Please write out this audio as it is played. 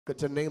Look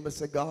at your neighbor and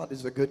say, God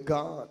is a good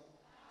God.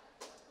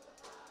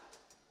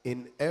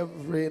 In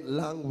every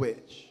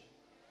language,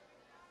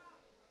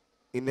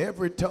 in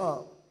every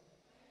tongue,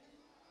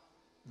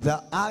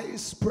 the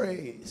highest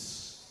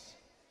praise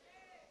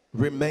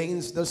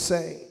remains the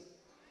same.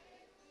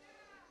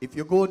 If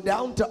you go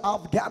down to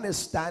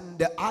Afghanistan,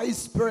 the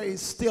highest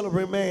praise still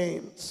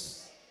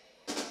remains.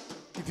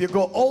 If you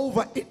go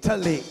over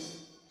Italy,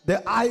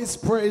 the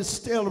highest praise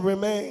still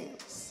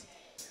remains.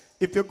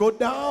 If you go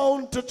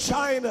down to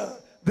China,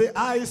 the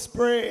highest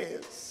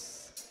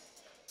praise.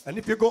 And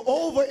if you go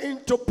over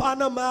into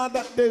Panama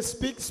that they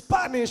speak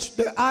Spanish,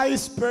 the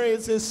highest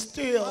praise is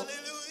still.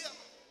 Hallelujah.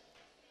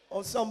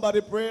 Oh, somebody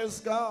praise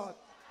God.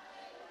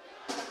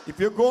 If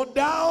you go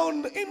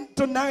down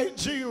into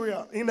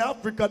Nigeria, in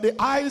Africa, the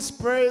highest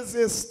praise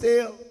is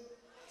still.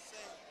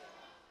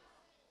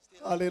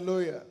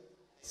 Hallelujah.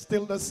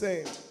 Still the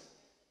same.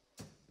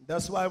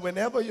 That's why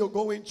whenever you're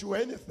going through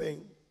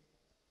anything,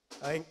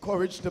 I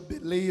encourage the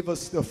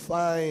believers to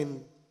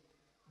find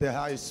the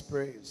highest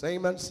praise.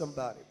 Amen,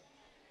 somebody.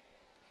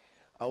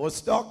 I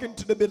was talking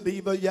to the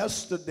believer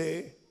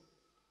yesterday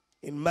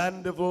in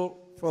Mandeville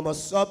from a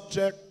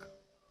subject,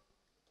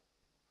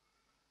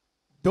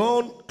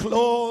 don't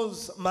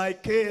close my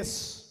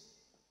case.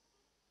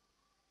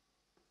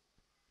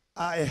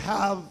 I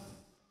have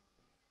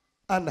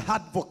an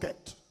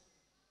advocate.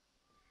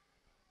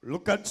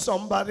 Look at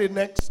somebody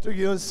next to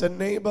you and say,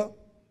 neighbor,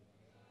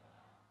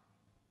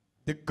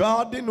 the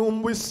God in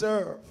whom we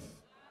serve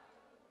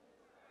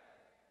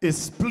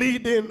is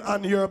pleading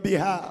on your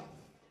behalf.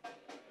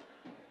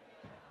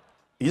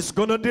 He's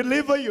going to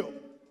deliver you.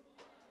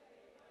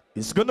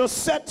 He's going to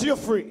set you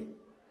free.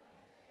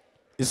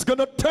 He's going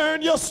to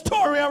turn your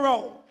story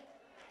around.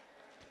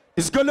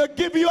 He's going to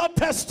give you a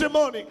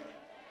testimony.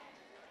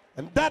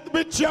 And that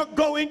which you're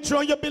going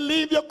through, you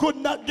believe you could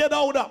not get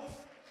out of.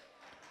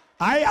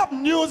 I have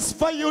news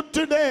for you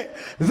today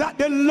that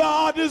the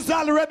Lord is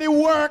already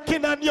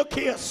working on your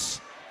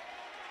case.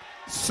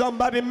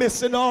 Somebody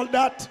missing all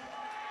that?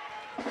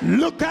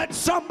 Look at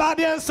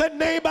somebody and say,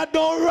 neighbor,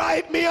 don't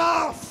write me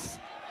off.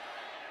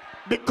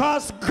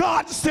 Because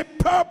God's the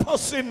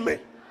purpose in me.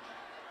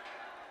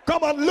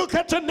 Come on, look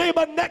at your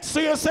neighbor next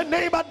to you and say,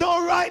 neighbor,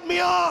 don't write me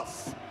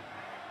off.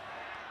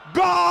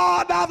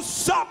 God has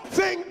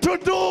something to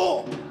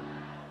do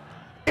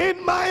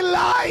in my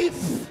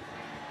life.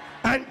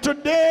 And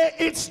today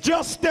it's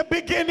just the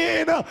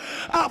beginning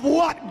of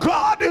what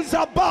God is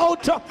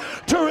about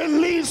to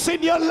release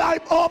in your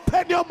life.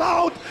 Open your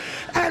mouth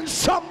and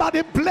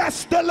somebody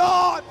bless the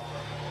Lord.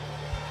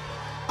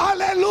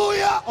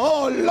 Hallelujah.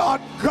 Oh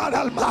Lord God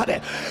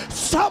Almighty.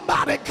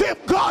 Somebody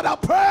give God a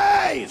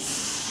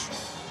praise.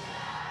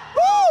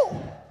 Woo!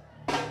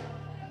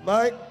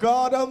 My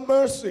God of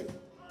mercy.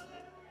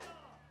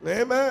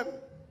 Amen.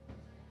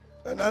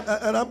 And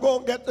I'm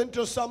going to get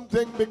into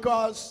something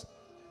because,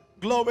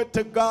 glory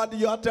to God,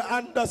 you have to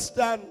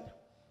understand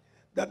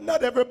that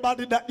not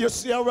everybody that you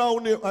see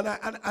around you, and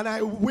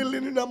I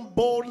willingly and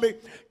boldly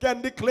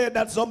can declare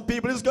that some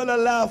people is going to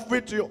laugh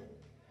with you.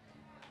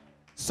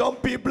 Some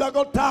people are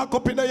going to talk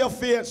up in your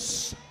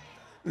face,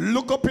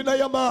 look up in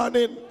your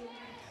morning.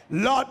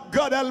 Lord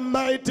God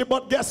Almighty,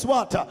 but guess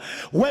what?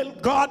 When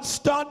God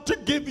starts to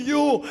give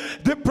you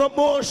the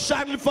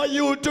promotion for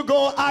you to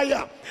go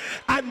higher,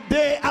 and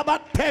they have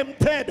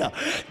attempted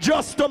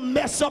just to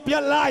mess up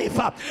your life,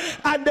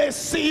 and they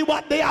see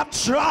what they have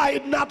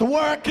tried not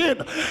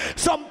working,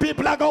 some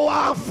people are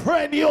going to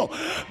friend you,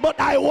 but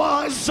I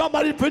want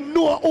somebody to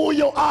know who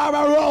you are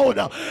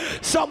around.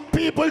 Some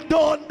people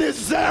don't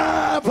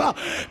deserve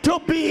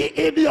to be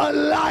in your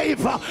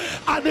life,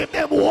 and if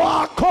they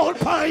walk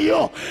out on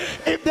you,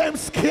 if them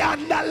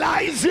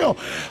scandalize you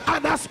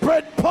and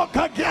spread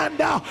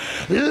propaganda,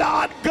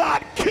 Lord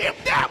God, keep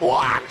them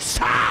one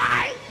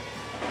side.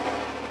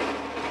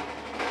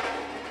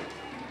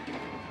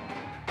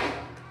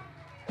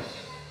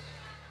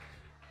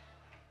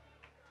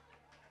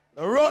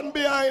 Run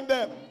behind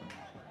them.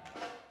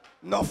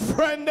 Now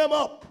friend them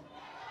up.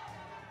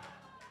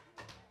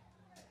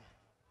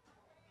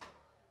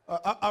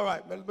 All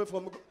right,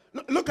 before we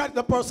go, look at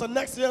the person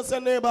next to you and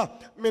say, neighbor,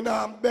 me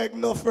nah beg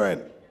no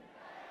friend.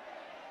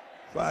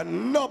 For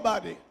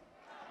nobody.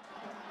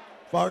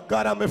 For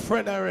God, I'm a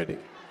friend already.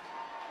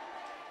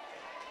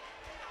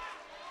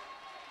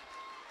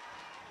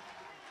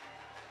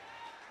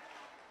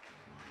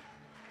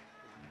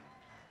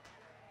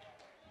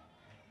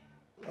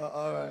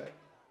 All right.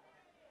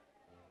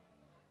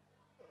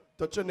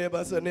 Touch your neighbor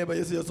and say, neighbor,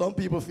 you see, some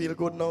people feel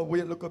good now.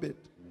 Wait, look a bit.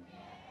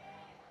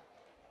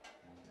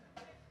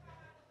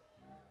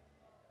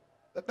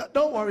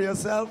 Don't worry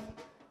yourself.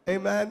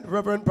 Amen.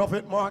 Reverend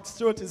Prophet Mark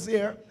Stewart is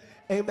here.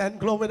 Amen.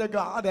 Glory to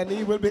God. And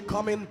he will be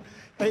coming.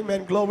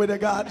 Amen. Glory to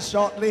God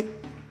shortly.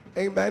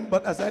 Amen.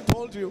 But as I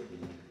told you,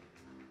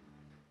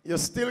 you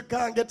still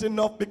can't get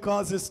enough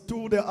because it's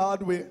too the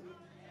hard way.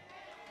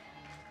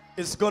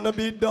 It's going to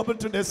be double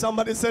today.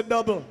 Somebody said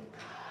double.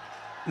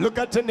 Look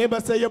at your neighbor,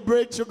 say your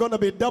breakthrough gonna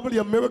be double,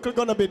 your miracle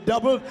gonna be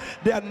double,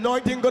 the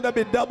anointing gonna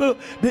be double,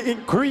 the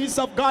increase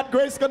of God's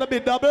grace gonna be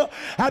double,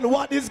 and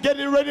what is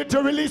getting ready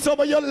to release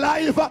over your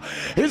life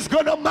is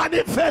gonna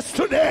manifest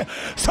today.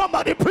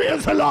 Somebody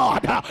praise the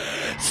Lord.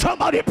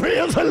 Somebody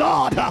praise the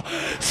Lord.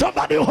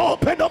 Somebody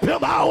open up your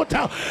mouth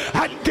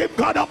and give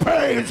God a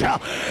praise.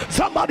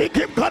 Somebody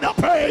give God a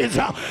praise.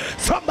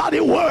 Somebody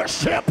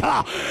worship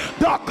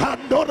the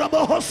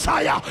Kandorable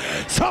Hosea.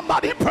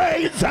 Somebody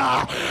praise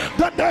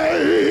the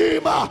name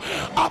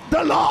of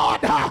the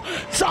Lord.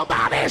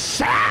 Somebody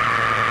shout.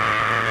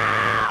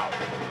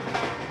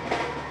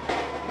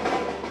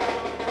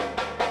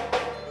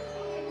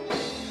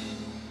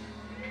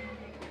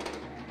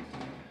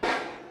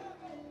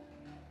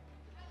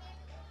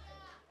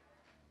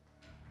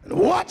 And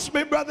watch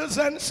me, brothers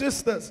and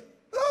sisters.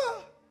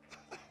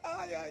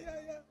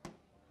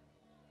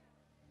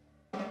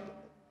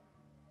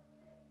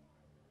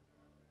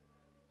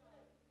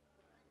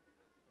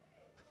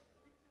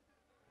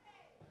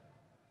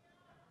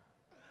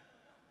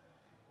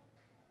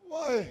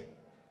 Why?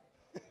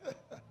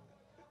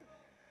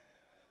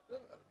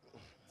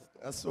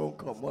 That's so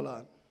come.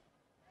 Hold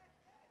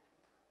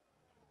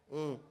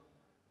on.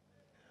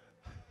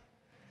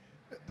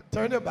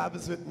 Turn your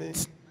Bibles with me.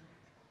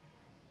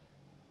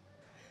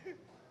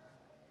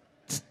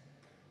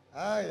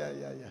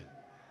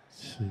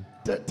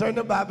 Turn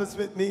the Bibles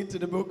with me to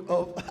the book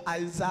of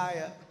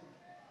Isaiah,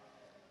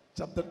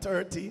 chapter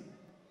 30.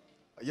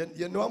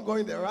 You know I'm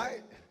going there,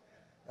 right?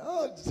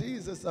 Oh,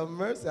 Jesus have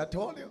mercy. I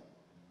told you.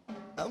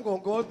 I'm going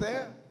to go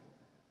there.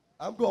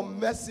 I'm going to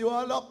mess you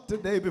all up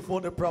today before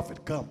the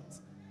prophet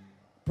comes.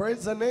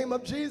 Praise the name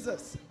of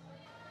Jesus.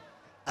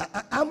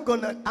 I'm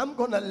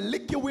gonna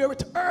lick you where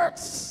it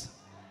hurts.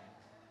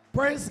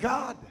 Praise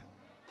God.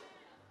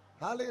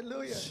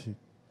 Hallelujah.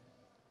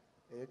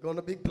 You're going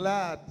to be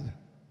glad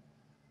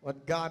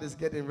what God is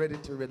getting ready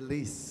to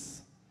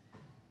release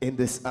in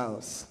this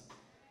house.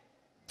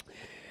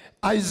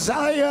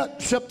 Isaiah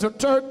chapter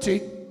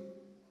 30.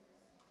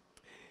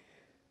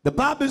 The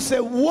Bible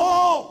says,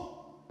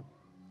 woe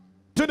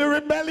to the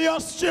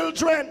rebellious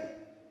children,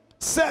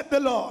 said the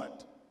Lord,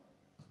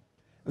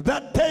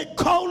 that take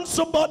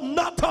counsel but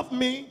not of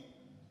me,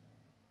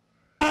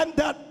 and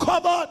that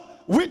covered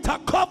with a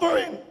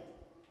covering,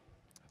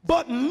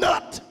 but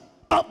not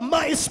of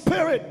my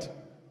spirit.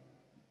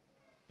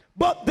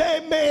 But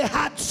they may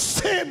have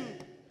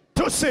sinned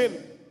to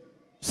sin.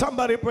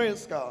 Somebody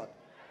praise God.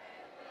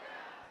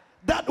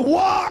 That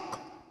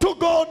walk to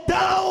go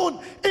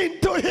down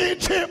into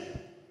Egypt,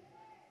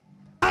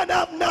 and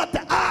have not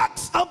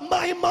asked of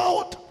my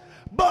mouth,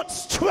 but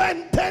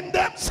strengthen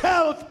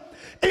themselves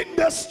in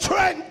the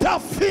strength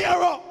of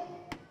Pharaoh.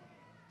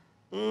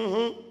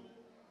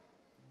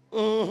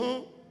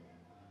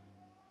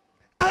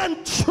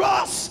 And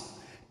trust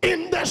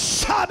in the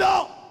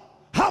shadow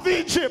of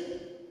Egypt.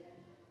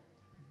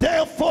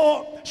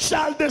 Therefore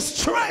shall the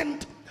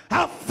strength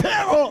of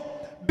Pharaoh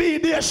be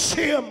their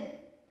shame,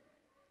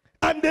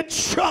 and the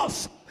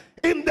trust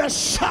in the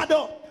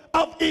shadow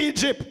of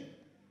Egypt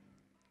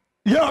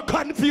your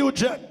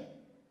confusion.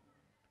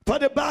 For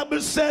the Bible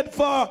said,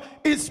 for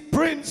his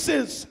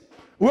princes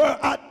were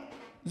at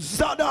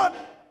Zidon,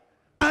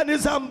 and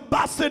his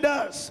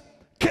ambassadors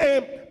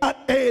came at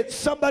aid.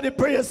 Somebody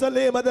praise the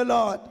name of the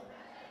Lord.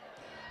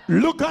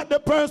 Look at the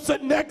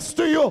person next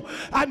to you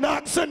and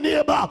ask your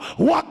neighbor,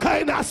 what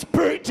kind of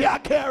spirit you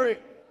carry?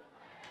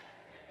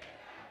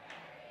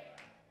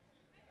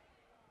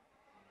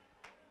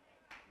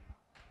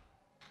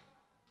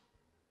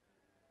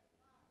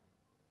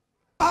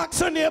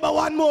 Ask your neighbor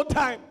one more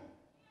time.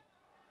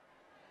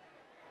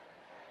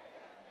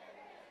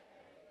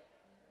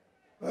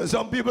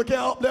 Some people can't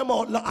help them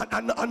out.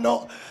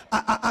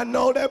 I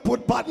know they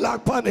put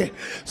padlock on it.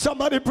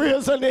 Somebody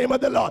praise the name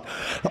of the Lord.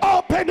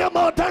 Open your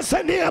mouth and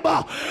say,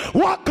 neighbor,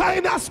 what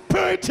kind of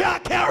spirit you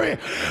carry?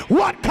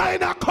 What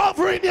kind of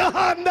covering you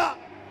under?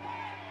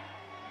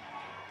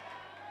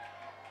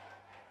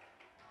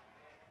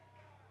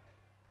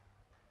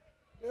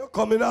 You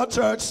come in our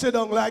church, sit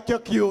down like you're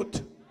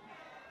cute.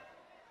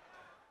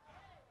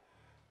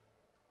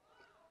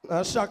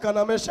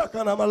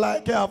 Shakana,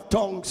 like you have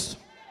tongues.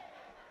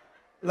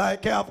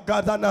 Like you have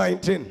God's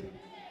anointing.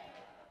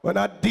 When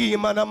a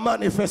demon is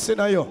manifesting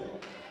on you.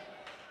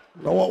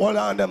 No, hold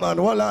on there, man.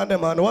 Hold on there,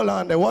 man. Hold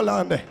on there. Hold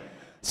on there.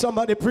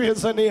 Somebody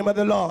praise the name of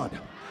the Lord.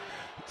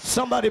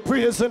 Somebody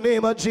praise the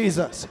name of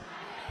Jesus.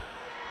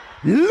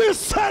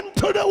 Listen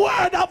to the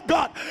word of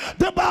God.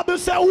 The Bible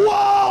says,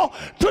 woe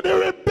to the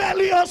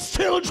rebellious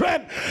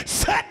children,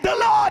 said the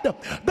Lord,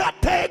 that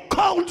take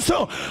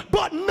counsel,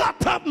 but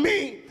not of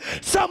me.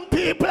 Some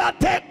people that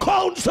take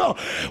counsel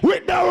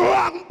with the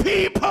wrong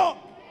people.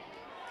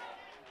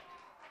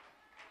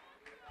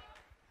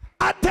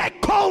 I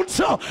take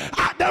counsel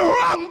at the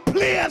wrong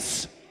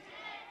place.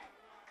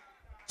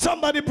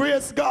 Somebody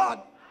praise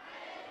God.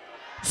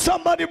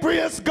 Somebody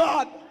praise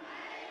God.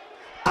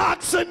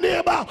 Ask a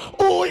neighbor,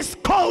 who is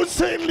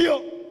counseling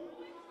you?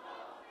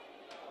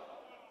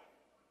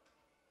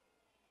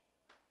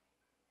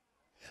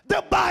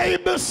 The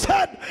Bible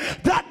said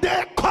that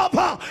they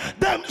cover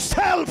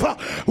themselves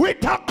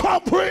with a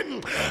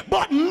covering,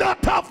 but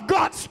not of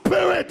God's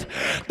Spirit.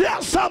 There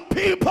are some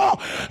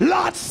people,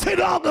 Lord, sit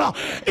down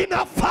in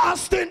a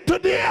fasting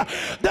today.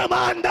 Them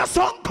under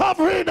some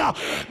covering,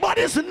 but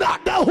it's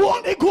not the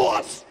Holy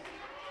Ghost.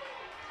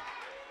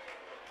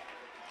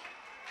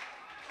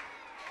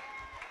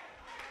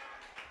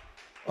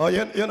 Oh,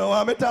 you know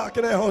what I'm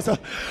talking about?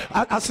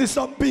 I see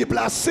some people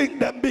I sing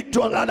them big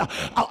tune and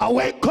I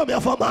wait come here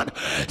for man.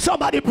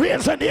 Somebody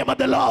praise the name of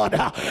the Lord.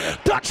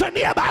 Touch your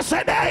neighbor,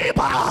 say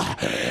neighbor.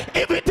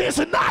 If it is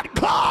not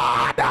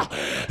God,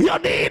 you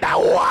need a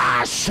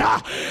wash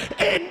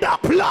in the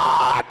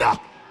blood.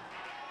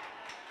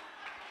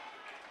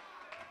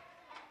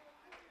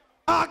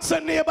 Ask the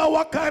neighbor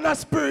what kind of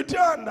spirit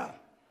you're under.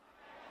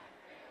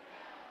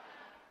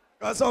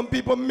 Because some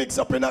people mix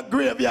up in a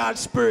graveyard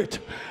spirit.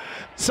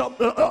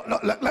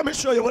 Let me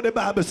show you what the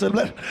Bible says.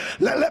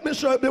 Let me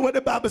show you what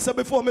the Bible says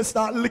before me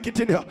start licking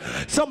in here.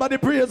 Somebody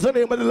praise the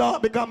name of the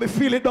Lord because me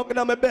feel it down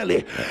in my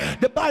belly.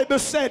 The Bible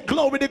said,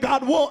 glory to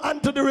God, woe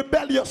unto the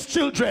rebellious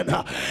children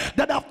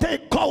that have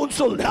taken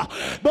counsel,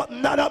 but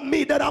not of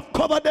me, that have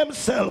covered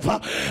themselves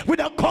with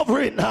a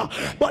covering,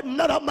 but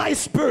not of my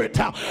spirit,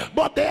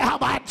 but they have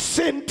had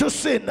sin to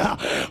sin.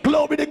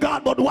 Glory to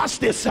God, but watch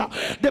this.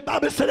 The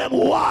Bible said them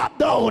walk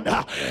down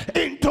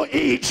into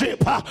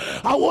Egypt. A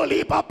whole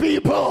heap of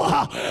people,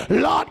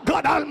 Lord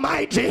God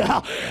Almighty,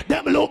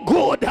 them look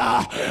good,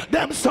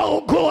 them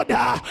so good,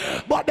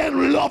 but they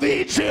love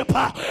Egypt,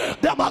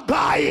 them a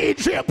guy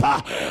Egypt,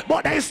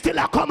 but they still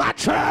a come at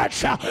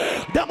church.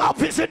 Them a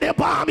visit the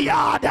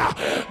barnyard,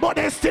 but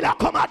they still a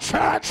come at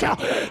church.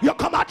 You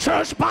come at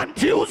church on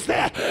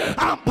Tuesday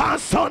and on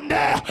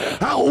Sunday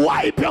and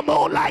wipe your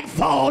mouth like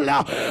foul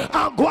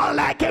and go on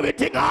like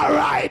everything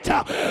alright,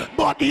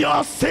 but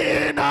your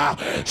sin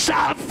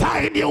shall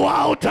find you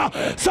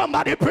out.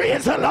 Somebody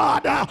praise the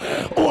Lord.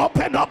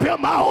 Open up your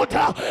mouth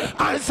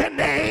and say,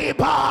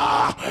 neighbor,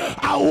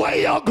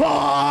 away you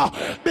go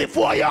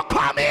before you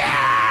come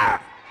here.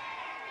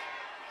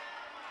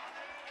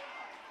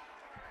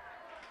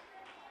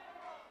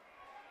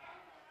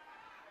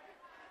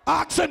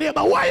 Ask the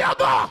neighbor, where you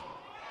go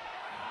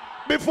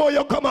before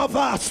you come out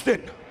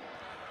fasting.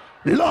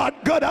 Lord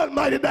God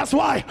Almighty, that's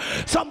why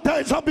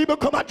sometimes some people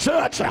come to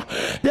church,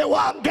 they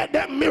want to get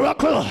them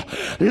miracle,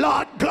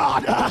 Lord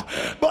God,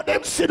 but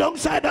them sit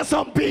alongside of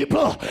some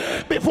people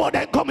before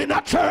they come in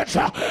a church,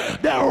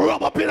 they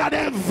rub up in a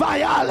them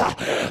vial,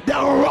 they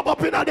rub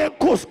up in a them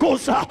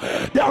couscous,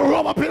 they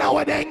rub up in a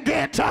where they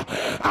get,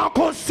 and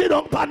come sit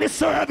down on the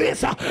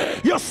service.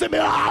 You see me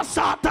all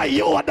sort of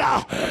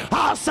yoda,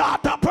 all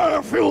sort of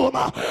perfume,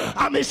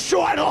 and me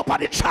showing up at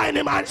the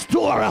Chinaman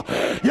store.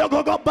 You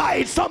go buy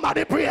it,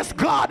 somebody praise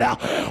God.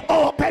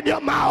 Open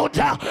your mouth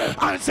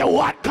and say,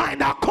 what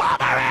kind of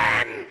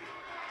covering?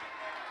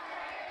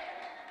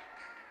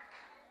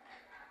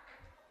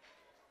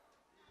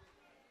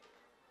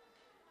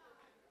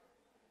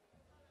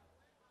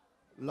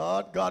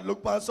 Lord God,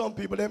 look by some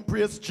people, them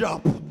praise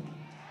job.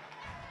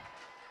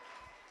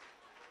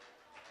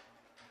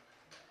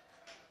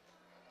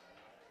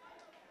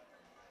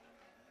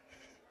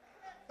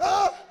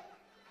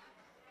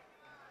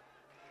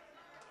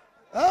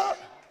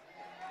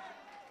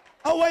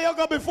 How where you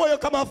go before you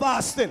come out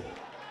fasting?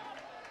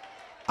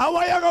 How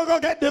where you go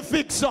get the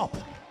fix up?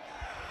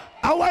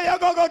 How where you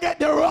go get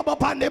the rub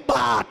up on the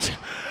bath?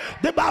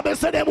 The Bible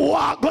said them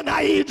walk on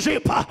to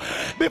Egypt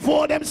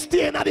before them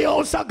stay in the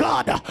house of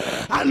God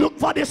and look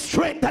for the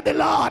strength of the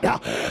Lord.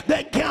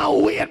 They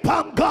can't wait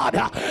upon God.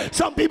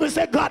 Some people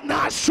say God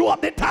not show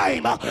up the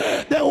time.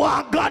 They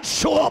want God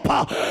show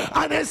up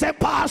and they say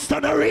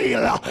pastor no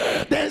real.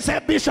 They say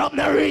bishop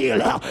no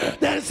real.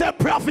 They say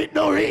prophet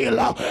no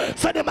real.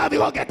 So they might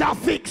go get a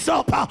fix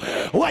up.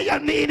 What you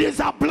need is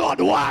a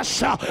blood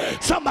wash.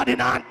 Somebody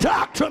not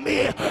talk to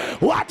me.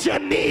 What you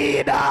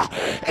need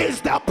is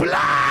the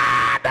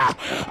blood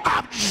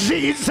of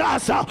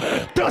Jesus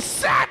to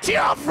set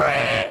you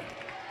free.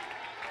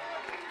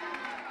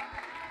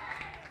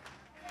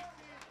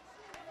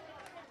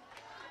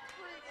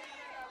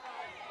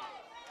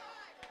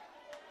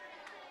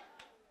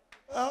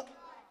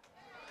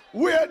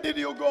 Where did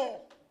you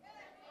go?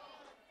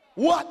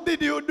 What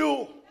did you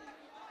do?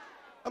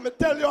 I'm going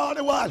to tell you all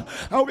the while,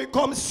 and we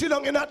come sit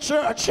down in a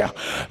church,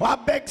 I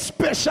beg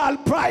special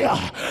prayer.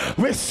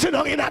 We sit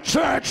down in a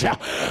church,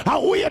 I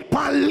wait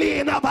upon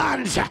laying of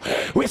hands.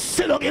 We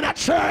sit down in a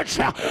church,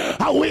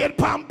 I wait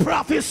upon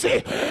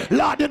prophecy.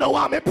 Lord, you know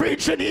what I'm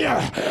preaching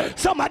here?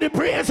 Somebody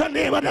praise the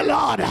name of the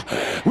Lord.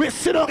 We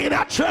sit down in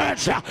a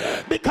church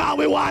because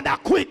we want a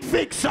quick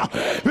fix.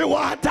 We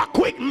want a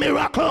quick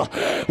miracle.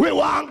 We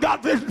want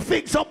God to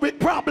fix up with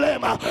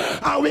problem,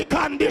 and we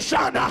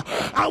condition,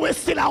 and we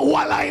still a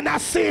walla in a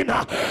sin.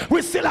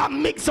 We still are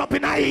mixed up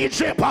in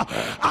Egypt,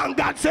 and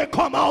God said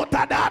come out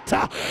of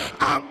that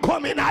and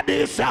come in at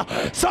this.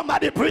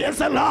 Somebody praise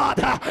the Lord.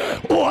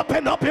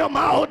 Open up your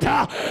mouth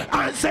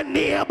and say,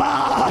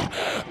 neighbor,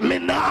 me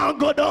nah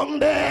go down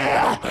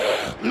there,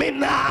 me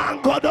nah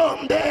go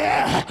down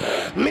there,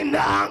 me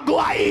nah go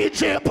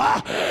Egypt,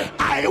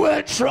 I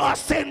will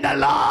trust in the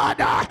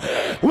Lord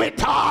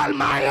with all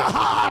my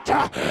heart.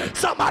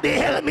 Somebody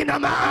help me, no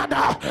man.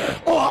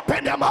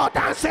 Open your mouth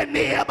and say,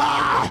 neighbor,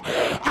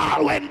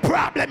 all when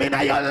problem in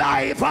your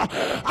life,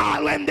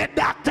 all when the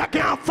doctor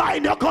can't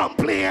find you,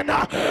 complain,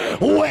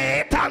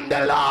 wait on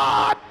the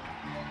Lord.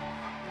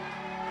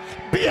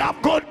 Be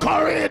of good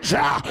courage.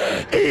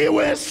 He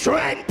will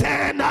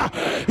strengthen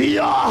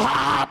your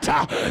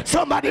heart.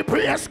 Somebody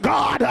praise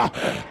God.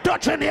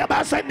 Touch your neighbor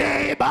and say,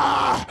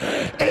 neighbor,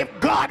 if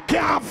God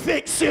can't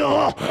fix you,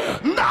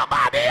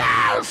 nobody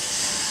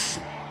else.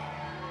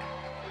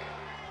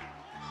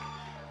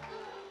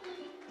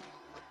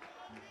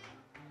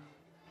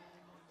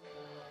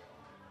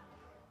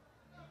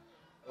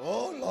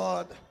 Oh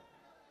Lord.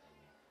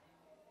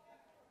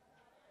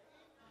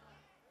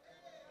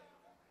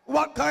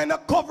 What kind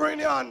of covering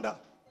you under?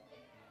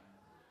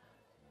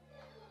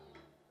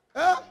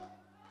 Eh?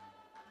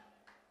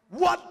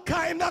 What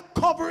kind of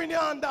covering you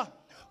under?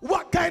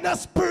 What kind of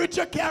spirit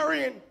you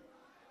carrying?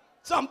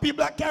 Some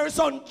people are carrying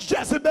some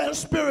Jezebel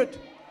spirit.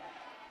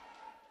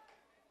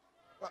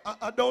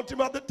 I don't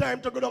even have the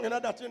time to go down in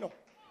that, you know.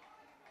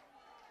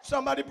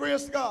 Somebody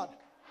praise God.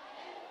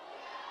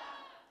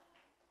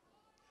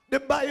 The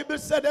Bible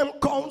said them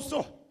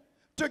counsel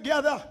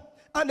together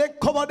and they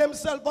cover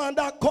themselves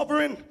under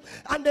covering,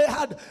 and they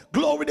had,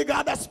 glory to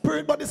God, the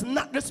spirit, but it's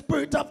not the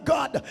spirit of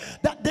God,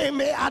 that they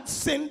may add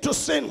sin to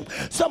sin.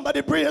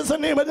 Somebody praise the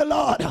name of the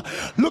Lord.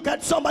 Look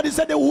at somebody,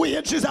 say the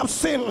wages of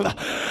sin,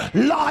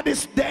 Lord,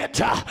 is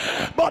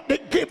death, but the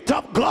gift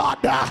of God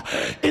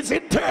is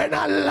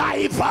eternal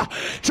life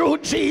through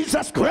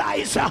Jesus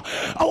Christ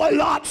our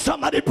Lord.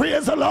 Somebody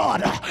praise the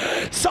Lord.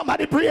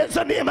 Somebody praise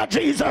the name of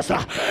Jesus.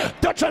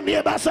 Touch your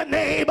neighbor, say,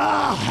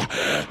 neighbor,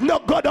 no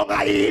go down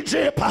to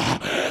Egypt.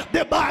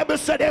 The Bible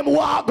said them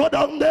walk go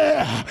down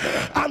there,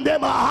 and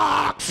them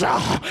hearts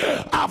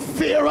are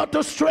fear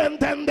to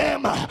strengthen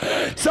them.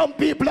 Some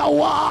people are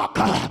walk,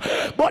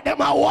 but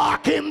them are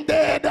walking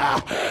dead.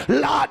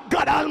 Lord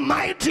God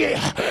Almighty,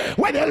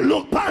 when you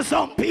look at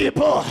some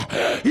people,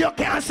 you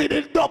can't see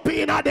the dope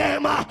in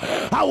them.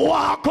 I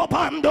walk up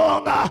and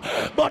down,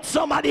 but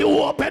somebody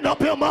open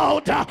up your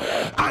mouth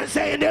and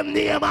say in the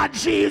name of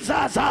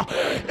Jesus,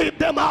 if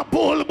them are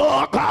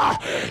bulldog,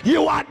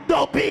 you are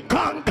dopey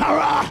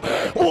conqueror.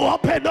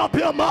 Open up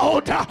your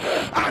mouth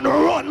and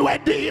run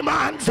with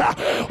demons.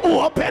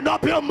 Open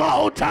up your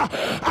mouth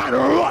and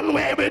run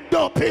with every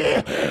dopey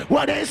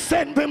when they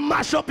send to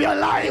mash up your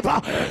life.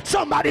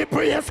 Somebody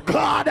praise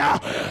God.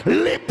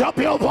 Lift up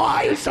your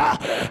voice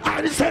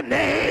and say,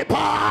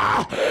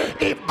 neighbor,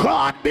 if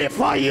God be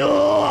for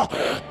you,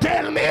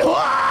 tell me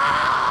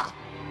why.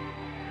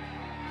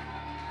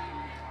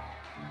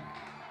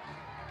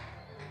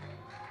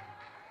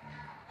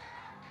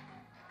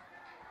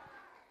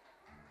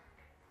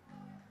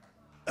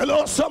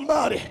 Hello,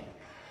 somebody.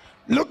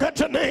 Look at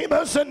your neighbor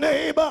and say,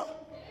 neighbor,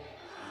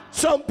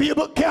 some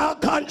people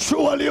can't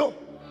control you.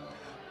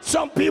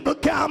 Some people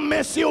can't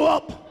mess you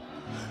up.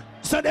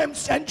 So them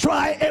and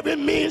try every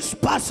means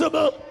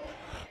possible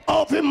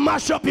to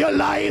mash up your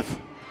life.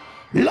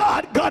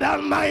 Lord God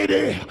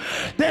Almighty,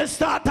 they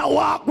start to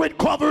walk with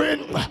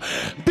covering,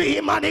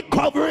 demonic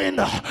covering,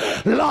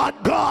 Lord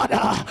God,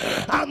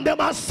 and they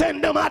must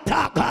send them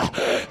attack,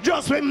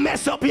 just to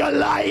mess up your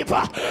life.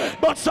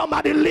 But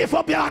somebody lift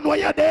up your hand when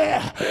you're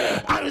there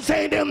and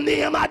say in the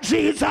name of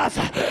Jesus,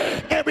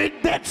 every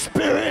dead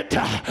spirit,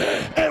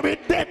 every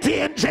dead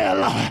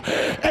angel,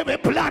 every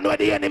plan where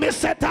the enemy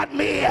set at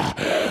me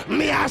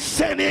I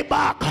send it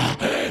back,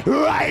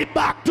 right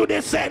back to the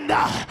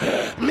sender.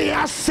 Me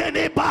I send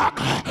it back.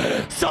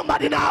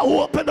 Somebody now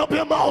open up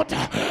your mouth.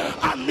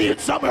 I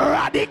need some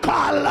radical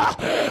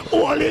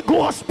Holy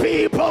Ghost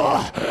people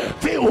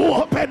to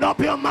open up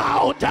your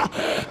mouth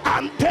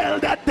and tell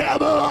the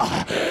devil,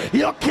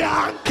 you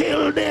can't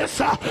kill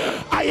this.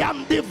 I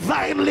am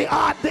divinely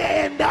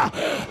ordained,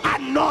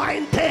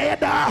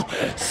 anointed,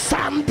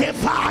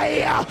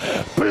 sanctified,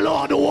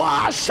 blood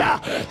wash.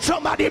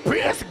 Somebody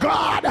praise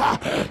God.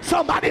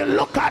 Somebody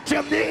look at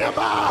your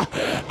neighbor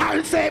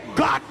and say,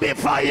 God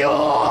before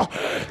you,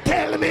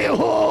 tell me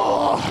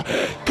who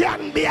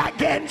can be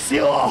against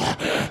you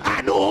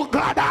and who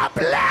God has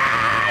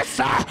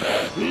blessed.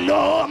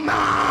 No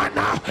man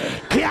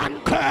can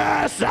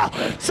curse.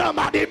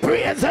 Somebody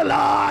praise the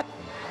Lord.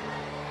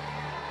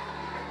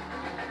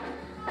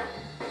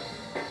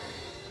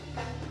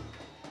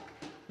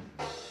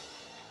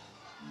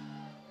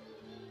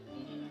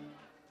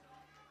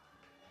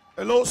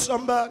 Hello,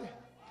 somebody.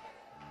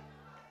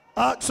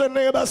 Ask your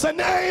neighbor, say,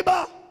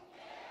 neighbor,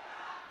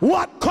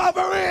 what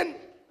covering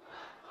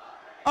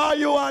are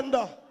you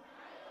under?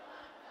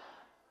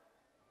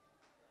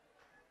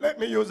 Let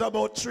me use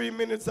about 3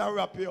 minutes and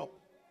wrap you up.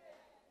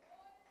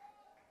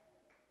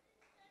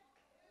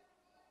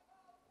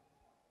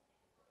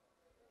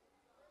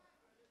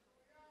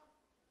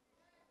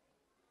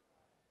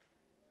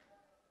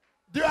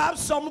 There are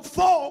some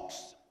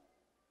folks,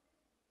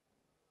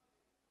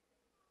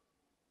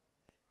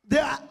 they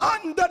are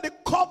under the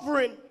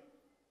covering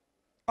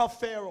of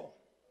Pharaoh.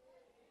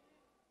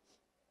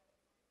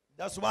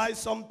 That's why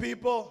some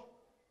people,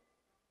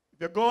 if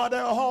you go to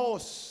their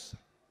house,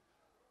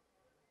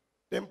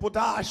 they put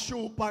a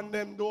shoe on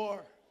them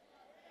door.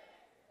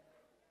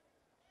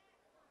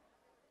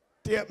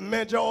 Tape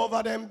measure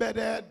over them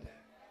bedhead.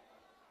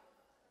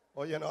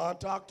 Oh, you know,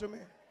 talk to me.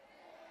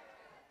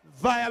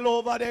 Vial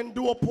over them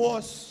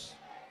doorposts.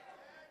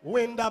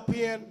 Window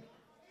pane.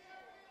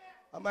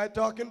 Am I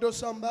talking to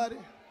somebody?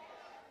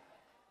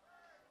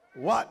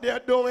 What they're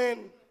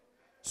doing,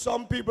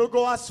 some people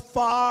go as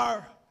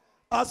far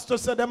as to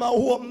say them a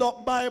open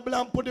up Bible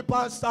and put it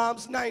on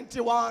Psalms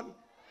 91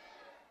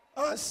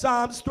 and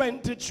Psalms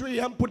 23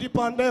 and put it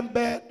on them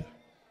bed.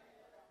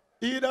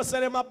 Either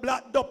say them a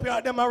black duppy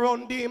or them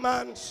around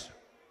demons.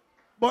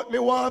 But me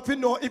want to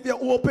know, if you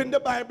open the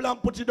Bible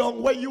and put it on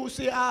where you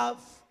see have.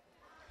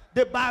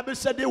 The Bible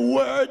said the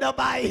word have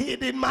I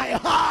hid in my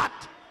heart.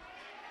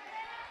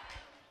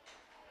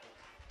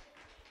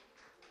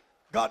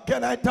 God,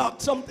 can I talk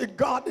something?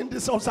 God, in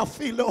this house, I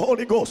feel the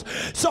Holy Ghost.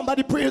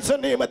 Somebody praise the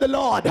name of the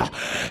Lord.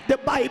 The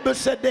Bible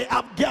said they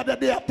have gathered,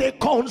 they have their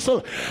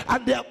counsel,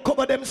 and they have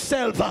covered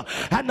themselves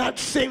and not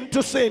sing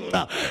to sing.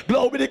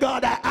 Glory to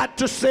God, I had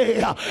to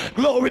say,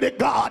 glory to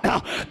God,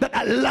 that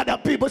a lot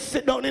of people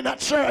sit down in a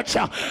church.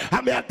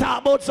 I mean, I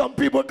talk about some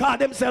people call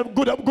themselves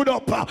good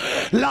up.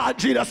 Lord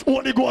Jesus,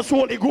 Holy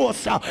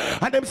Ghost.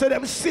 And them say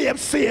them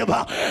save.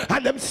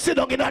 And them sit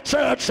down in a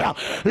church.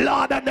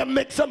 Lord, and them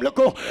make some look,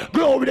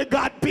 glory to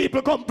God.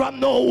 People come from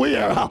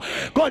nowhere.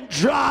 Go and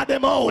draw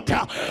them out.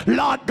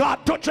 Lord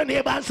God, touch your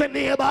neighbor and say,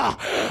 neighbor,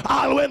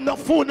 all when the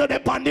food not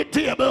upon the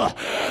table,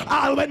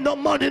 all when no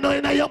money no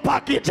in your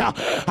pocket,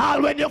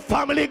 all when your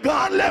family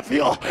gone left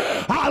you,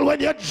 all when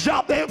your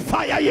job they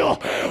fire you,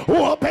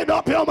 open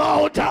up your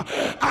mouth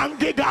and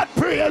give God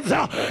praise.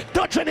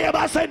 Touch your neighbor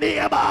and say,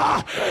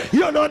 neighbor,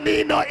 you don't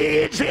need no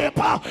Egypt.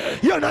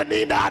 You don't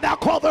need no other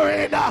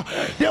covering.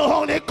 The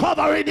only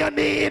covering you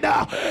need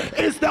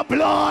is the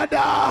blood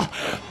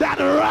that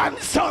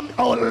ransom,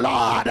 oh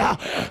Lord,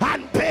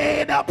 and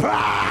pay the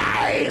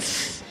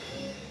price.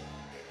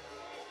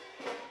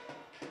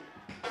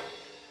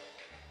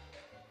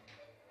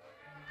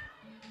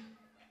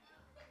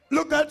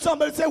 Look at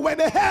somebody say, when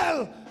the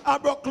hell I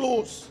broke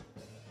loose.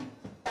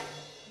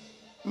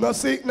 No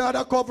seek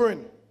another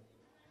covering.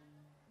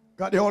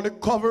 God, the only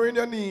covering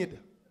you need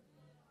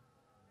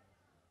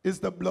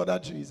is the blood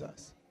of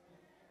Jesus.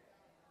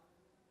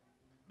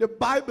 The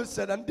Bible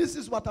said, and this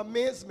is what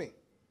amazed me.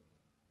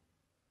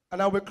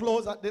 And I will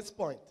close at this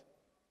point.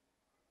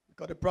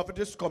 Because the prophet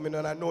is coming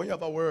and I know you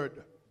have a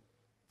word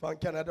from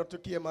Canada to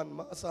Cayman.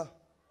 Master,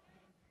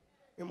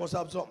 you must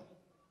have some.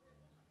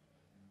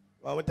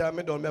 One time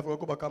I don't have to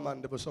go back to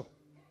Mandeville. So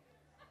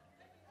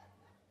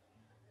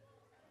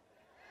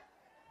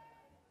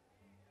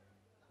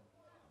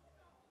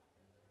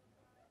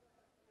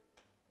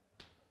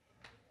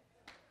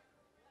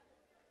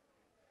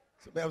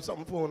I have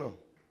something for you.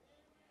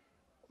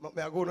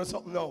 I go to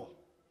something now.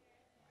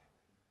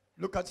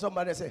 Look at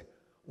somebody and say,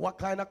 what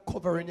kind of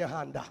cover in your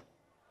hand?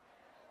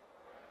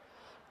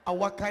 And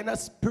what kind of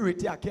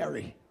spirit you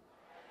carry?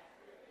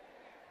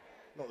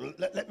 No,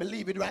 let me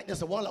leave it right there.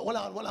 So hold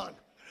on.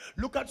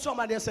 Look at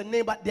somebody and say,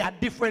 neighbor, there are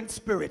different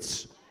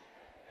spirits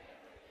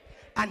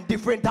and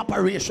different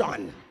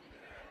operation.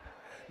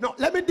 Now,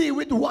 let me deal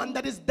with one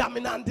that is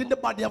dominant in the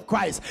body of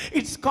Christ.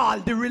 It's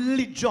called the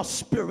religious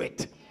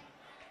spirit.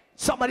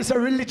 Somebody say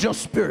religious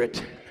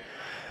spirit.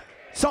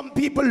 Some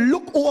people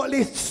look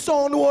holy,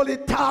 sound holy,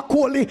 talk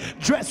holy,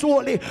 dress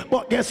holy,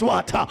 but guess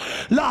what?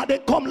 Lord, they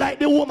come like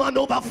the woman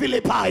over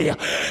Philippi.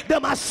 They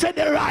must say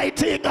the right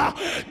thing,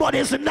 but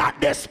it's not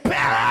the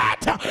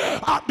spirit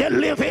of the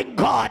living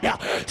God.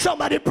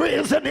 Somebody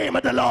praise the name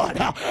of the Lord.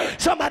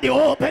 Somebody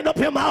open up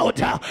your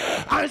mouth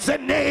and say,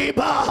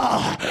 neighbor,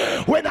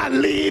 when I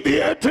leave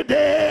here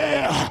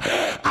today,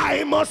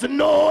 I must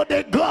know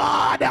the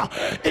God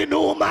in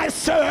whom I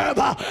serve.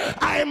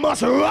 I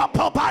must wrap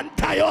up and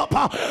tie up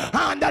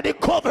under the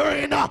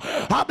covering of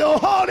the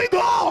Holy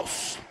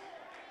Ghost.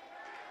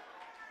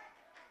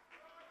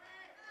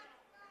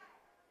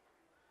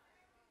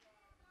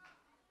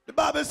 The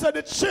Bible said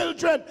the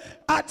children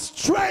had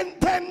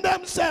strengthened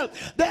themselves.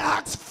 They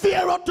asked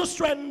Pharaoh to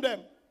strengthen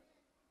them.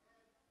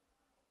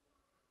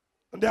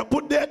 And they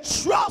put their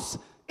trust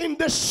in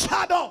the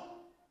shadow.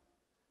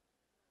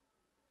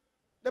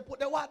 They put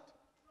their what?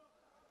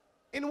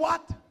 In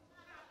what?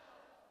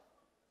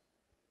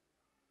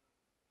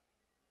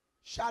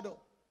 Shadow.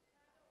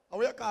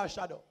 What do you call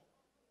shadow?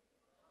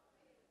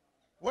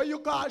 What do you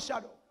call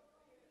shadow?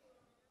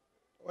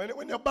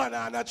 When your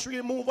banana tree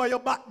move on your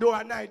back door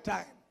at night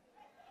time.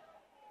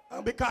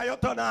 And because you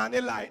turn on the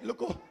light,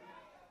 look up.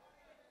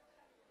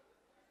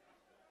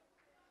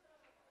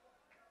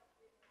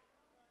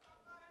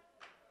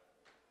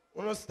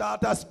 When you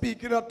start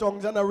speaking of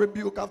tongues and a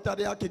rebuke after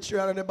the ackee tree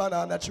and the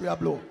banana tree are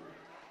blow.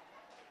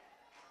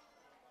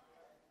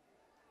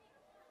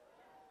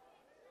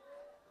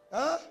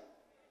 Huh?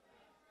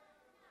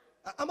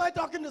 Am I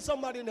talking to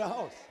somebody in the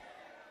house?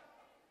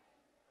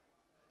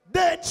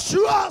 They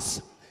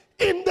trust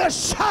in the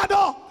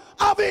shadow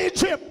of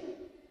Egypt.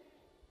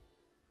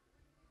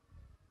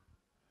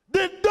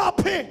 the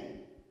doping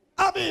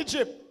of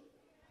Egypt.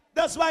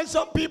 That's why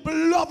some people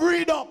love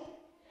read up.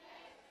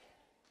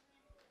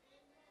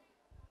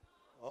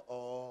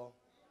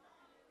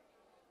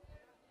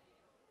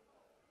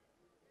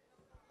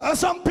 And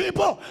some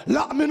people,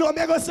 Lord, me know I'm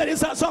going to say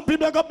this, and some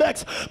people go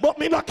vex, but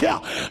me not care.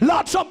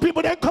 Lord, some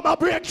people, they come and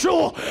break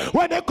through.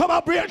 When they come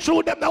and break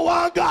through, them don't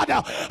want God.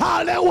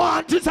 All they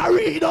want is a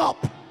read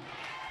up.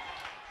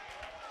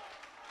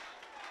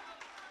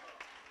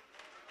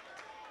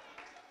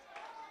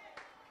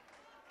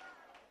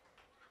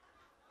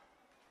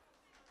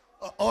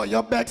 Oh,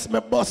 you vex me,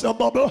 bust your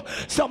bubble.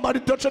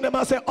 Somebody touching them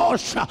and say,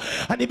 usher.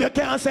 And if you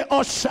can't say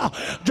usher,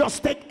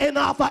 just take N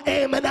off of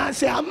amen and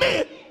say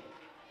amen.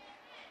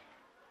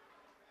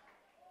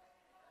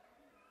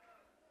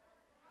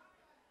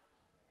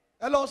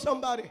 Hello,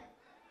 somebody.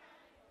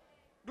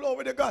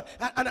 Glory to God.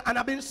 And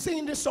I've been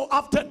seeing this so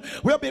often.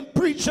 We have been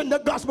preaching the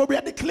gospel. We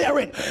are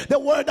declaring the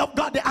word of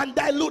God, the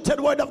undiluted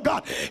word of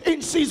God,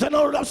 in season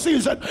or out of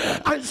season.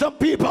 And some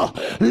people,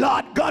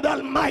 Lord God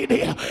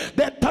Almighty,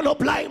 they turn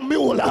up like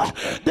mule.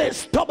 They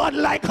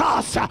stubborn like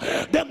horse.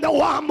 Them no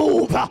want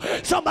move.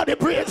 Somebody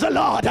praise the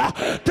Lord.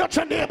 Touch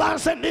a neighbor and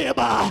say,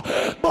 neighbor.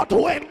 But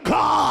when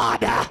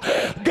God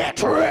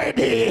get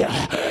ready,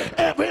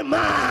 every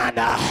man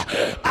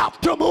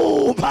have to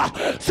move.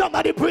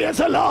 Somebody praise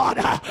the Lord.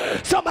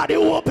 Somebody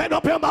open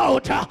up your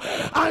mouth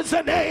and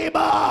say, neighbor,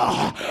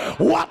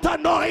 what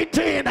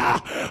anointing,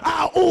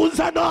 whose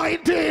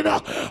anointing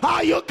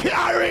are you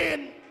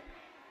carrying?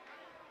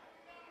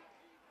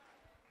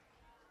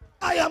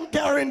 I am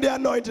carrying the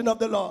anointing of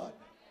the Lord.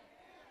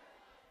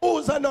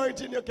 Whose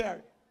anointing you carry?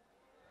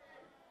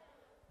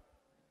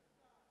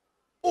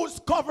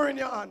 Who's covering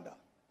your under?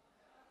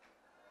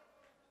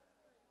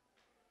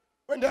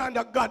 When they're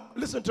under God,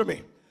 listen to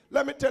me.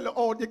 Let me tell you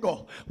how they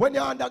go. When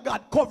you're under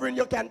God covering,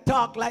 you can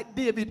talk like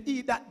David,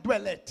 he that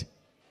dwelleth.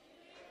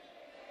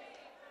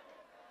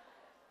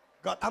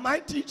 God, am I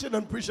teaching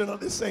and preaching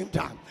at the same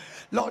time?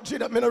 Lord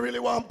Jesus, I don't really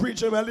want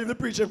preaching. I leave the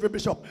preaching for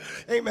Bishop.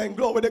 Amen.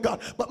 Glory to God.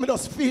 But me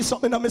just feel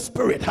something in my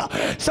spirit.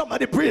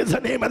 Somebody praise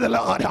the name of the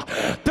Lord.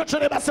 Touch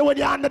your neighbor, say, when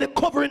you're under the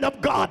covering of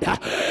God,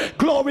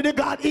 glory to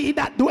God, he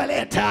that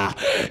dwelleth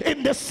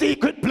in the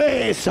secret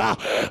place of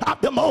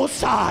the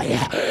Most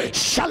High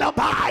shall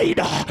abide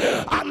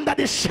under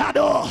the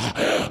shadow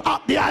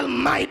of the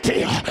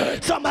Almighty.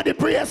 Somebody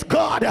praise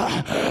God.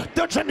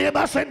 Touch your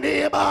neighbor, say,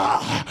 neighbor,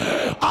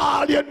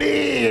 all you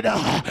need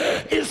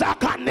is a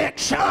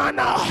connection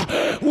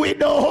with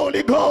the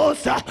Holy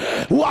Ghost.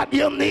 What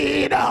you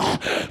need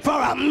for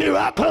a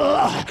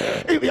miracle,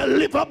 if you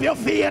lift up your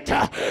feet,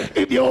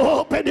 if you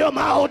open your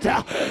mouth,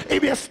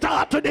 if you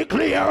start to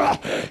declare,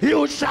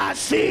 you shall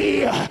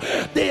see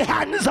the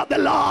hands of the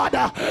Lord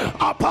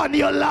upon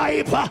your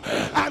life.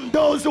 And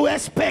those who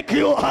expect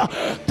you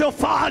to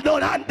fall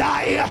down and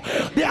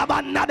die, they have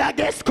another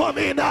guest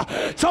coming.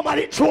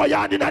 Somebody throw your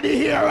hand in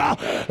the air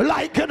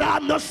like you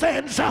have no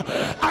sense.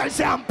 I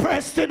say, I'm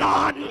pressing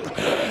on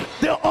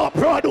the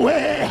upward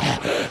way.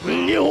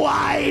 New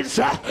eyes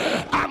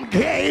I'm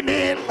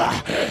gaining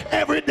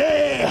every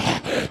day.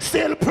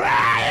 Still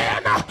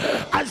praying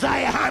as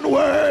I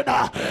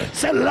handward.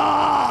 Say,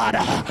 Lord,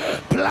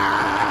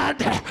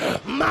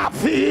 plant my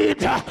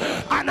feet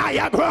on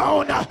higher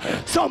ground.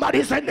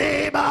 Somebody say,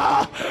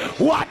 neighbor,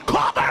 what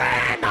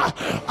covering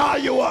are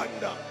you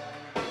under?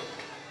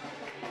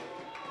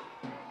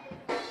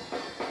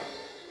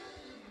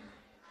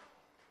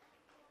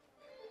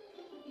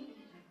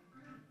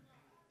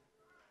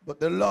 But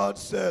the Lord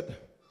said,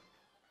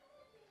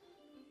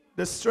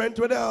 the strength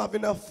we have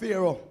in a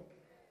Pharaoh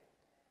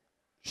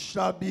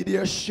shall be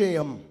their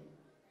shame.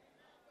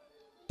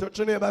 Touch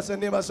your neighbor, say,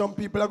 neighbor, some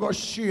people are going to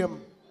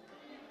shame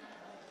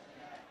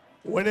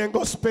when they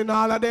go spend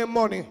all of their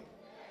money.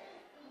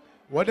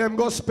 When they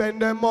go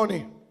spend their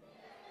money.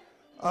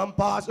 And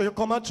pastor, you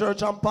come to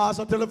church and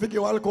pastor tell you if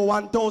you want to go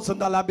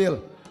 $1,000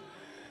 bill.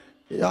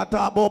 You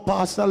talk about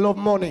pastor love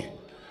money.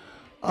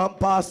 And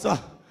pastor,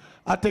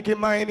 I take him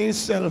mind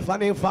himself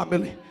and his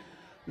family.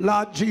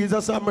 Lord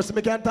Jesus have mercy.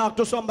 We can talk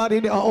to somebody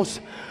in the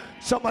house.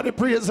 Somebody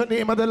praise the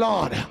name of the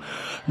Lord.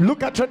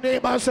 Look at your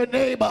neighbor and say,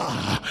 neighbor,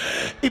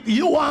 if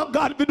you want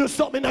God to do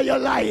something in your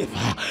life,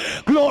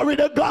 glory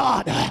to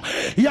God,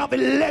 you have to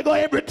let go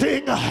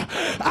everything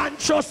and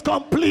trust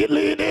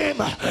completely in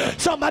him.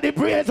 Somebody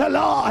praise the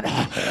Lord.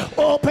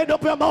 Open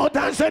up your mouth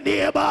and say,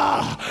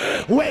 neighbor,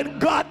 when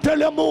God tell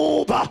you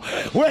move,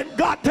 when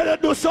God tell you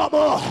do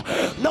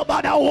something,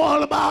 nobody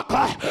hold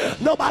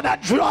back,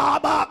 nobody draw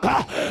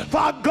back,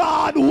 for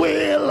God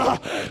will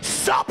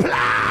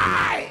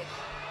supply.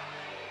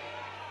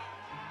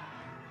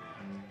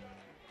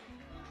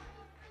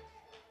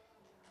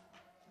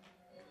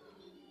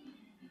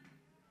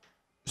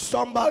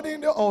 Somebody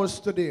in the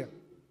house today,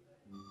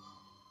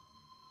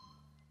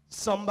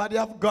 somebody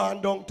have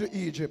gone down to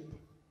Egypt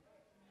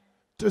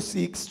to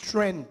seek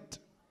strength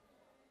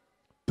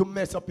to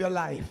mess up your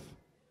life.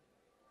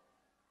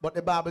 But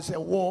the Bible says,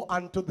 woe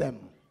unto them.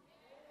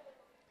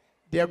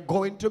 They're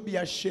going to be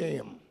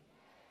ashamed.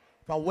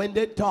 For when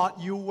they thought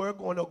you were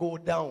going to go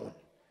down,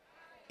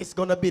 it's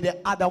going to be the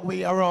other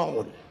way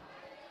around.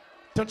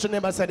 Touch your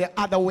neighbor and say the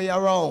other way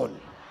around.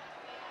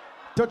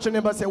 Touch your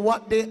neighbor and say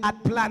what they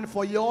had planned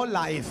for your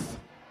life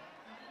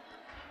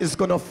is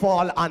going to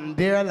fall on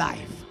their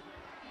life.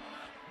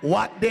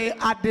 What they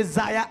had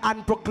desire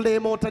and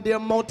proclaim out of their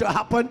mouth to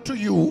happen to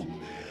you,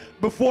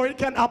 before it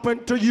can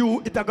happen to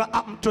you, it's going to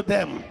happen to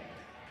them.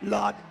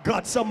 Lord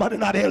God, somebody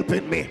not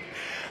helping me.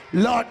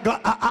 Lord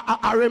God,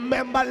 I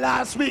remember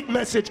last week's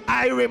message.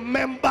 I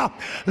remember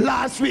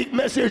last week's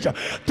message.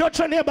 Touch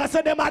your neighbor,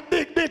 say them a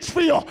dig ditch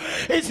for you.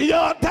 It's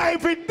your time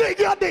to dig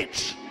your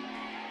ditch.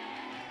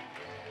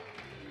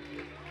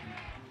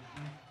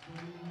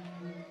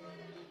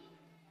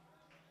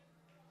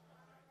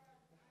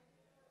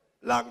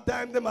 Long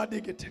time them a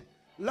dig it.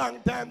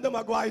 Long time them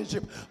a go in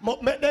ship.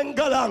 But make them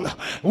go long.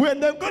 When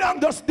them go long,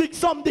 just dig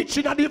some ditch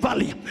in the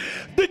valley.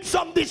 Dig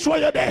some ditch where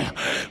you're there.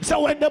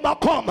 So when them a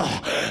come,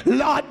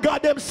 Lord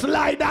God, them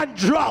slide and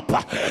drop.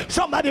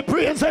 Somebody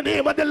praise the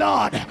name of the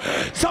Lord.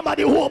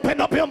 Somebody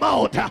open up your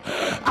mouth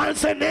and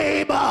say,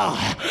 neighbor,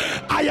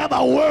 I have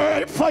a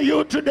word for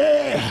you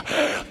today.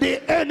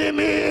 The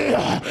enemy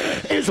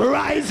is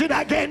rising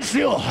against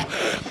you.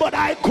 But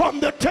I come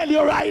to tell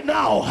you right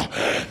now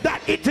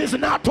that it is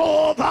not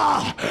over.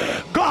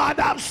 God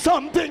have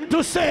something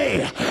to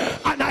say,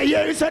 and I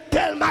hear you say,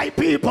 tell my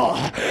people,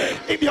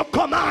 if you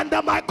come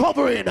under my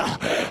covering,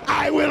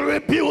 I will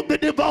rebuke the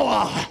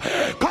devourer.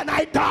 Can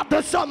I talk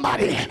to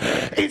somebody?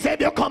 He said,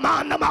 if you come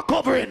under my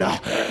covering,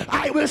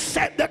 I will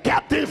set the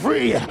captive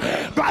free.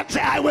 God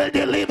said, I will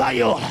deliver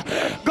you.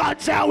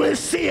 God said, I will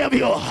save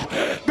you.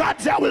 God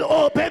said, I will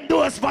open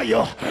doors for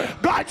you.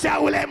 God said, I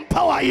will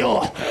empower you.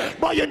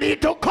 But you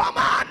need to come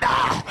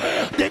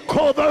under the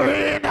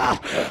covering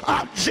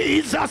of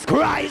Jesus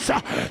Christ.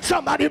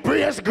 Somebody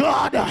praise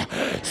God.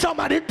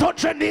 Somebody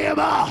touch a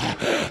neighbor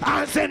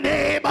and say,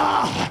 neighbor,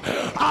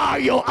 are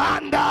you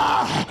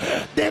under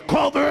the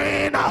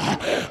covering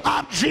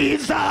of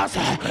Jesus?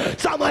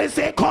 Somebody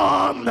say,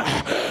 come,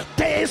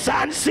 taste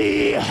and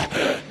see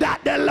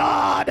that the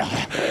Lord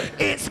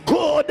is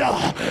good.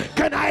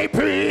 Can I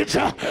preach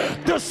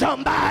to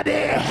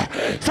somebody?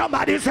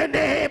 Somebody say,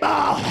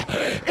 neighbor,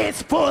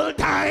 it's full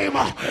time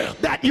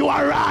that you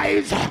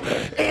arise.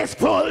 It's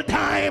full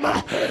time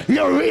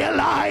you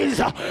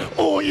realize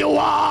who you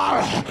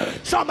are.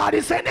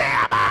 Somebody say,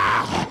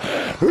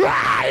 neighbor,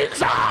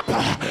 rise up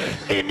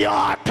in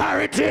your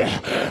authority.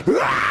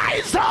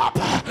 Rise up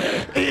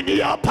in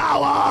your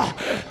power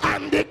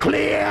and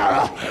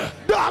declare,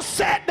 thus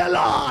said the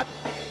Lord.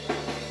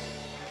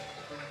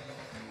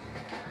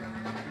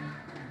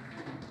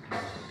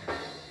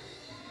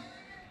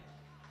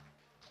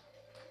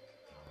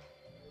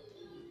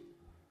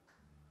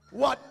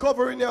 What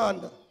covering you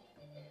under?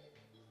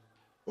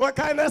 What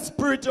kind of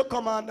spirit you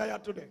come under here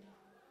today?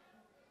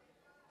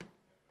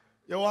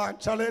 You want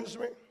to challenge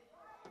me?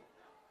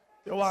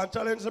 You want to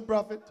challenge the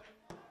prophet?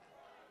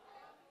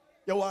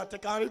 You want to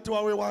carry it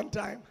away one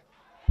time?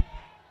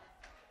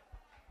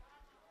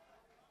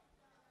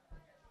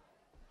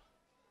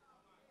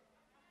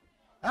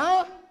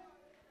 Huh?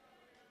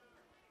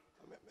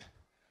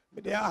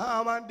 They are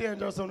harm and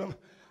danger. So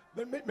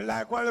they make me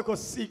like one little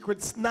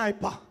secret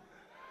sniper.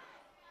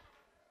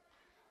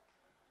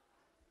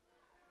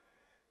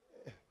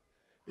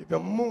 If you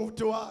move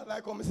too hard,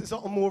 like come see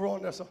something move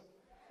around there, so.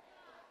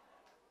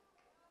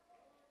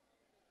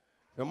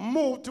 If you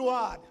move too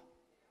hard,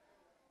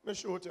 me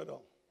shoot you down.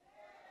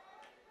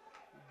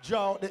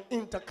 Draw the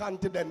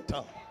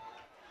intercontinental.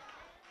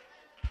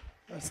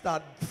 And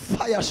start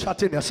fire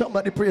shot in there.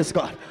 Somebody praise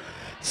God.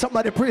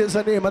 Somebody praise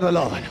the name of the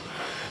Lord.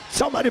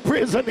 Somebody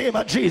praise the name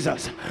of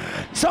Jesus.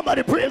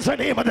 Somebody praise the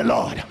name of the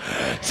Lord.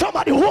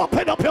 Somebody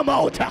open up your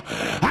mouth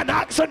and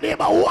ask the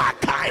neighbor,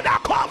 what kind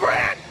of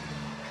covering?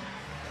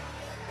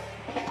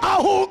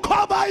 Who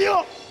cover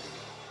you?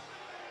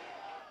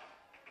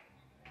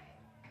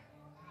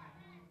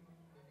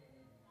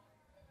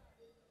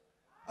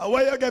 And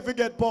where you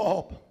get power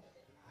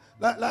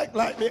up?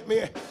 Like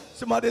me.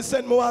 Somebody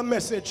send me a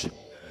message.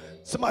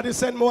 Somebody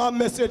send me a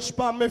message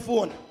on my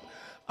phone.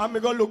 And me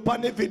go look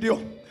on the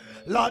video.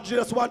 Lord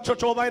Jesus, one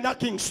church over in a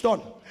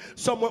Kingston.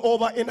 Somewhere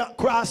over in a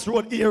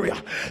crossroad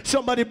area.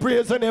 Somebody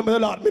praise the name of the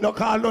Lord. Me no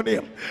call no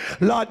name.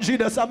 Lord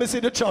Jesus, I see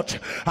the church.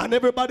 And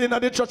everybody in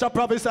the church a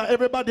prophesy.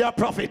 Everybody a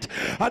prophet.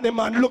 And the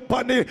man look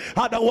on the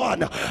other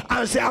one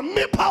and say,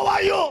 me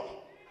power you.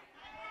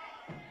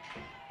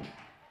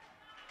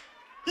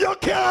 You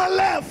can't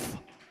left.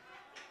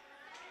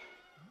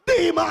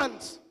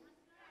 Demons.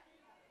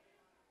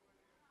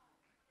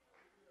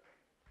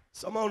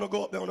 Someone will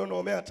go up there and don't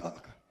know me I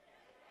talk.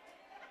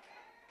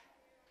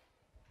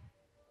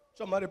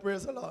 Somebody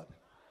praise the Lord.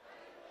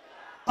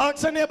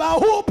 Ask your neighbor,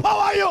 who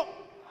power you?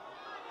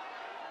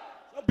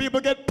 Some people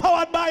get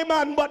powered by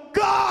man, but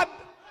God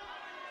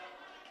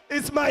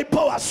It's my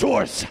power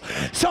source.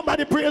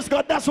 Somebody praise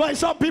God. That's why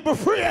some people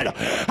afraid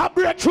of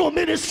breakthrough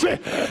ministry.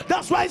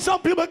 That's why some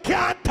people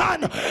can't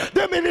turn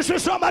the ministry.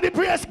 Somebody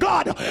praise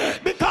God.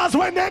 Because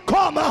when they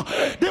come,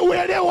 the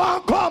way they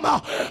want to come,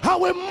 how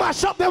we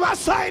mash up their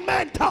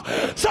assignment.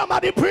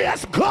 Somebody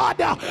praise God.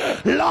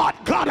 Lord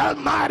God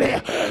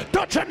Almighty,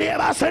 touch your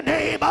neighbor, say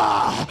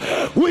neighbor,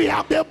 we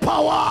have the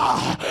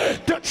power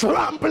to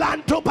trample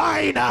and to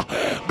bind.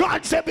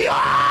 God said, behold,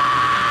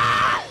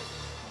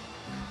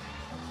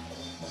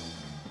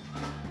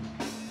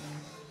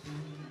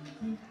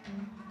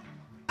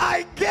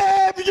 I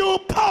gave you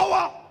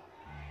power.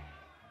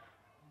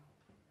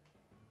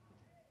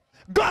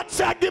 God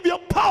said, I give you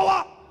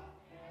power.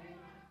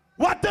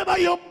 Whatever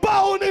you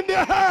bound in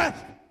the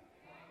earth,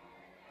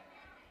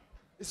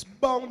 it's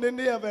bound in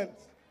the heavens.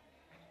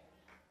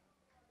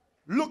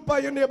 Look by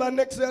your neighbor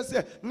next to you and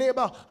say,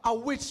 neighbor, a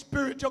which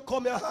spirit you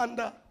come here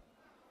under?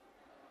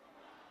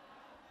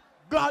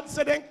 God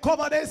said they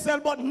cover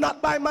themselves, but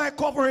not by my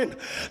covering.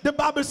 The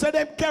Bible said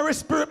they carry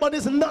spirit, but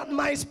it's not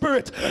my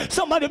spirit.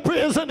 Somebody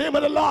praise the name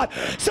of the Lord.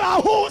 So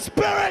whose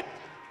spirit?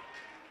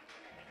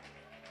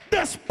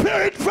 The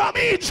spirit from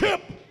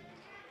Egypt.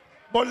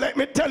 But let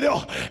me tell you,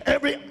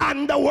 every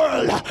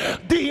underworld,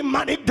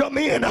 demonic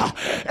domain,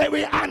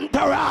 every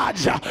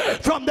entourage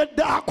from the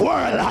dark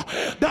world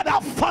that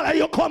have followed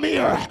you come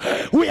here,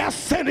 we are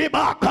sending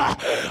back.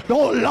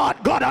 Oh Lord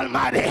God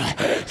Almighty.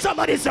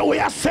 Somebody say we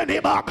are sending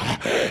back.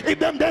 If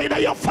them they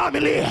in your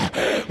family,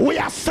 we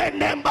are sending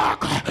them back.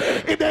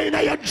 If they in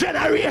your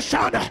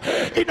generation,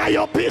 in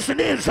your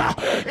business,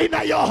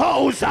 in your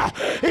house,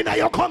 in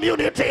your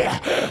community,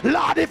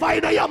 Lord, if I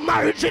in your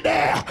marriage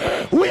there,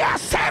 we are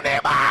sending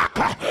back.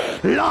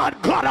 Lord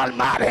God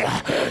Almighty,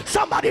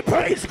 somebody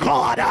praise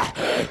God.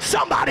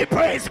 Somebody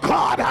praise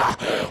God.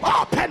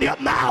 Open your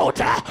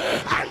mouth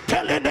and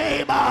tell your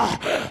neighbor,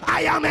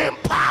 I am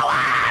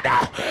empowered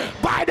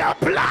by the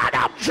blood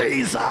of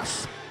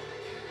Jesus.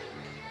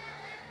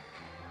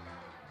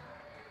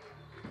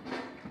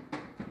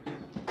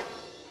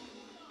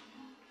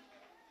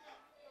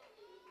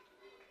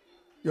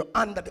 You're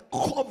under the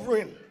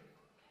covering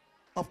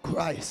of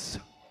Christ,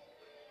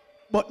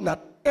 but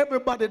not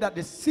everybody that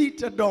is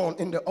seated down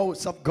in the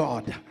house of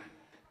God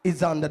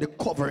is under the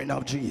covering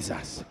of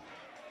Jesus.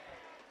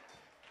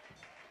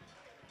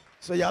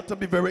 So you have to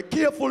be very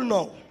careful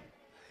now.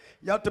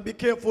 You have to be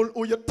careful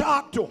who you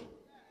talk to.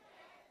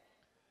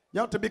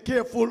 You have to be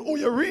careful who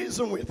you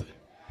reason with.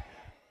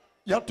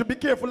 You have to be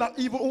careful of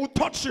even who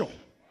touch you.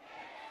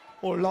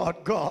 Oh Lord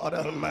God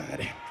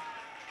Almighty.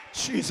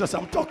 Jesus,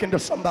 I'm talking to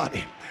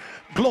somebody.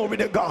 Glory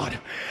to God.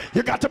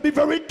 You got to be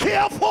very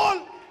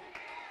careful.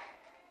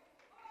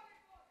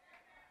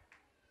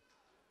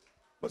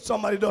 But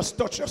somebody just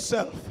touch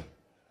yourself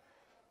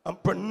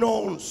and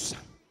pronounce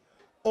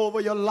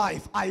over your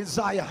life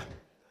Isaiah,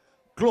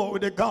 glory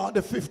to God,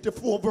 the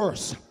 54th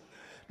verse.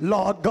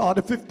 Lord God,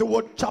 the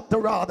 51st chapter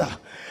rather,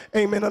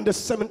 amen, and the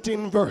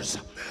 17th verse.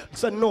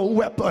 Said no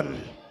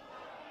weapon.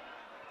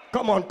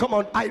 Come on, come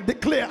on. I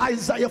declare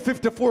Isaiah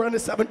 54 and the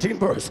 17th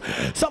verse.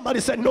 Somebody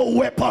said no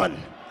weapon.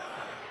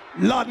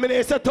 Lord,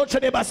 minister, touch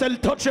your neighbor, say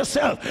touch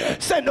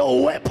yourself. Say no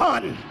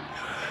weapon.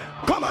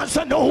 Come on,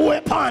 say no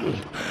weapon.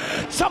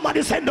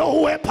 Somebody say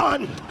no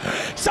weapon.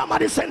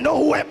 Somebody say no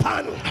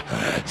weapon.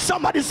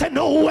 Somebody say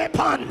no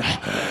weapon.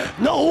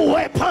 No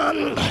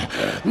weapon.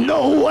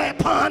 No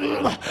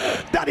weapon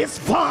that is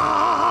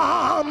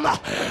formed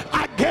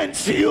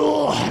against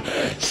you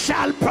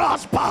shall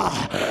prosper,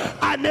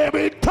 and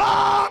every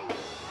tongue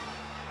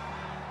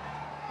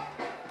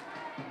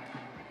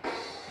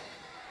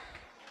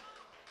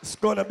is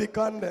gonna be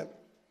condemned.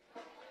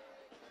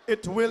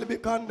 It will be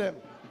condemned.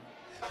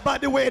 By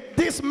the way,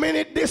 this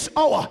minute, this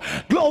hour,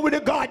 glory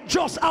to God,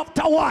 just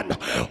after one,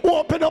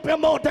 open up your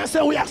mouth and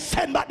say, we are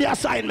sent back the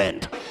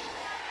assignment.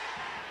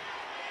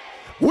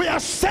 We are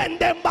send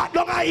them back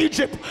down to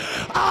Egypt.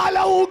 All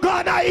who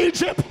gone to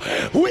Egypt,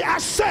 we are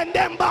send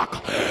them back.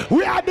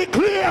 We are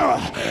declare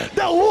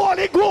the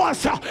Holy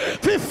Ghost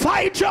to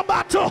fight your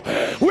battle.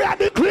 We are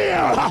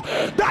declare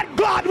that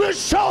God will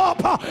show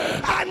up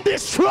and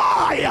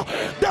destroy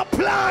the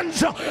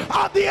plans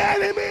of the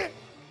enemy.